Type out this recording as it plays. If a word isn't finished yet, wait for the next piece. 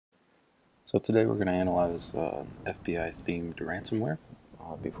So today we're going to analyze FBI-themed ransomware.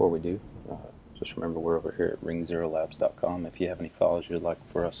 Before we do, just remember we're over here at ringzerolabs.com. If you have any files you'd like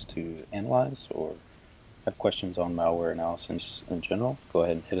for us to analyze or have questions on malware analysis in general, go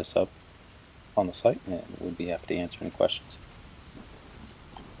ahead and hit us up on the site and we'd be happy to answer any questions.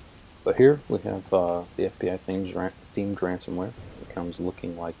 But here we have the FBI-themed ransomware. It comes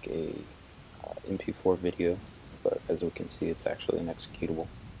looking like a MP4 video, but as we can see it's actually an executable.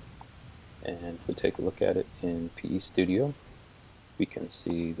 And if we take a look at it in PE Studio, we can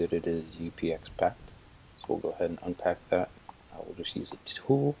see that it is UPX packed. So we'll go ahead and unpack that. We'll just use a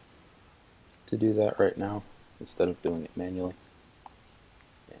tool to do that right now instead of doing it manually.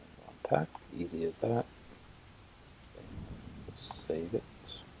 And unpack, easy as that. Let's save it.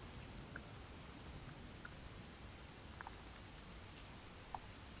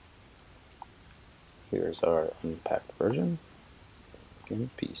 Here's our unpacked version. Again,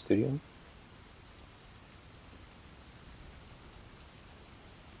 PE Studio.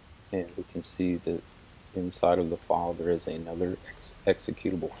 And we can see that inside of the file there is another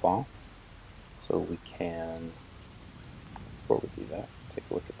executable file. So we can, before we do that, take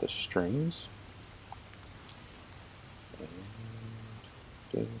a look at the strings.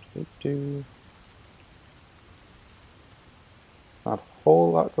 Not a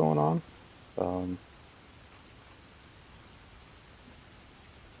whole lot going on. It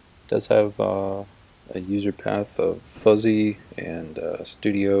does have a user path of fuzzy and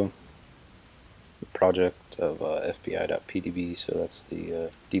studio. Project of fbi.pdb, so that's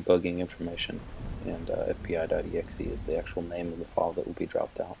the debugging information, and fbi.exe is the actual name of the file that will be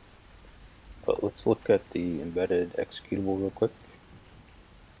dropped out. But let's look at the embedded executable real quick.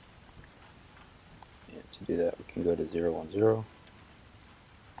 And to do that we can go to 010.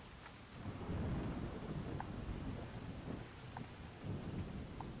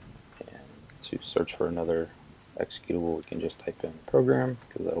 And to search for another executable we can just type in program,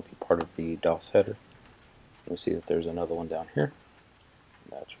 because that'll be part of the DOS header. You'll see that there's another one down here.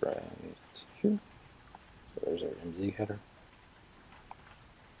 That's right here. So there's our MZ header.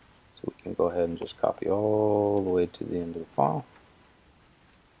 So we can go ahead and just copy all the way to the end of the file.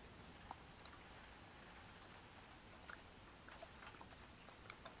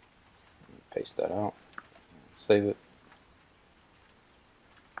 Paste that out. Save it.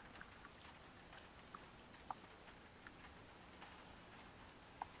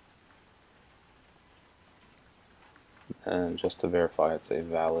 And just to verify it's a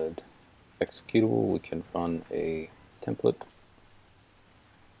valid executable, we can run a template,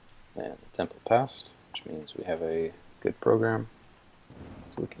 and the template passed, which means we have a good program.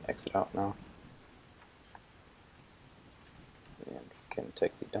 So we can exit out now, and we can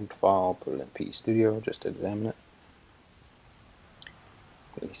take the dump file, put it in PE Studio just to examine it.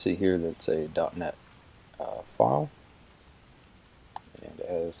 You can see here that it's a .NET file, and it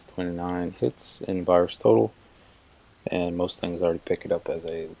has 29 hits in virus total. And most things already pick it up as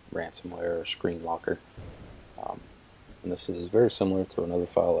a ransomware or Screenlocker. And this is very similar to another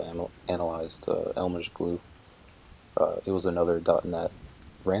file I analyzed, Elmer's Glue. It was another .NET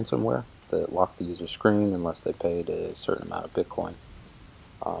ransomware that locked the user's screen unless they paid a certain amount of Bitcoin.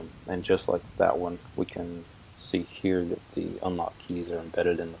 And just like that one, we can see here that the unlock keys are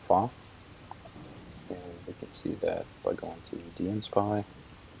embedded in the file. And we can see that by going to dnspy,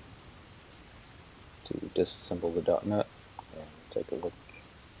 to disassemble the .NET and take a look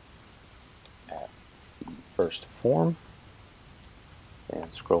at the first form,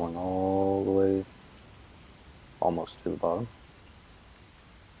 and scrolling all the way almost to the bottom,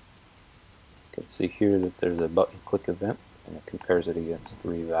 you can see here that there's a button click event and it compares it against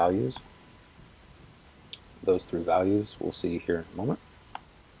 3 values. Those 3 values we'll see here in a moment,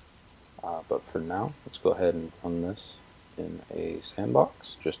 but for now let's go ahead and run this in a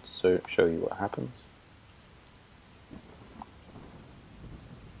sandbox just to show you what happens.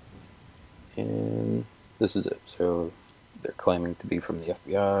 And this is it. So they're claiming to be from the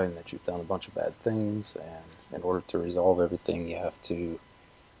FBI and that you've done a bunch of bad things, and in order to resolve everything you have to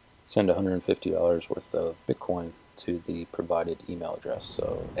send $150 worth of Bitcoin to the provided email address,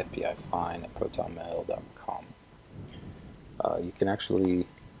 so fbifine@protonmail.com. You can actually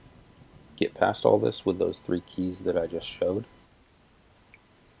get past all this with those 3 keys that I just showed.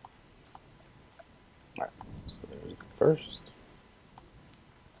 Alright, so there's the first.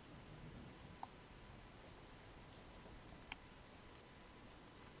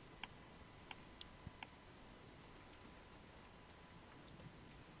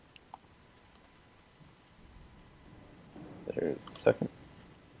 There's the second.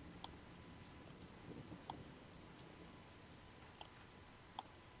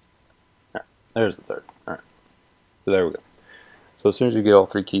 Right. There's the third. All right. So there we go. So as soon as you get all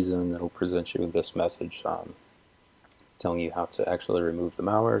three keys in, it'll present you with this message telling you how to actually remove the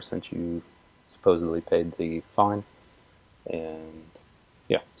malware since you supposedly paid the fine. And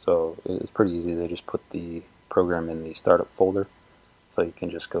yeah, so it's pretty easy. They just put the program in the startup folder, so you can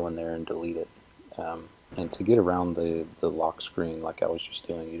just go in there and delete it. And to get around the lock screen like I was just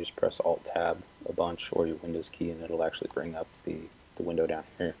doing, you just press Alt-Tab a bunch or your Windows key, and it'll actually bring up the window down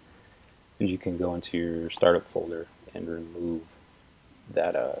here. And you can go into your startup folder and remove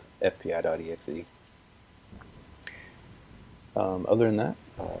that fpi.exe. Other than that,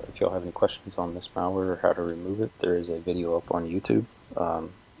 if y'all have any questions on this malware or how to remove it, there is a video up on YouTube.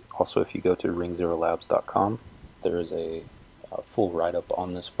 Also, if you go to ringzerolabs.com, there is a full write-up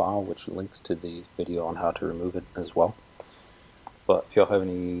on this file, which links to the video on how to remove it as well. But if y'all have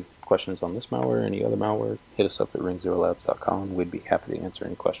any questions on this malware or any other malware, hit us up at ringzerolabs.com. We'd be happy to answer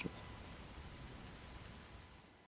any questions.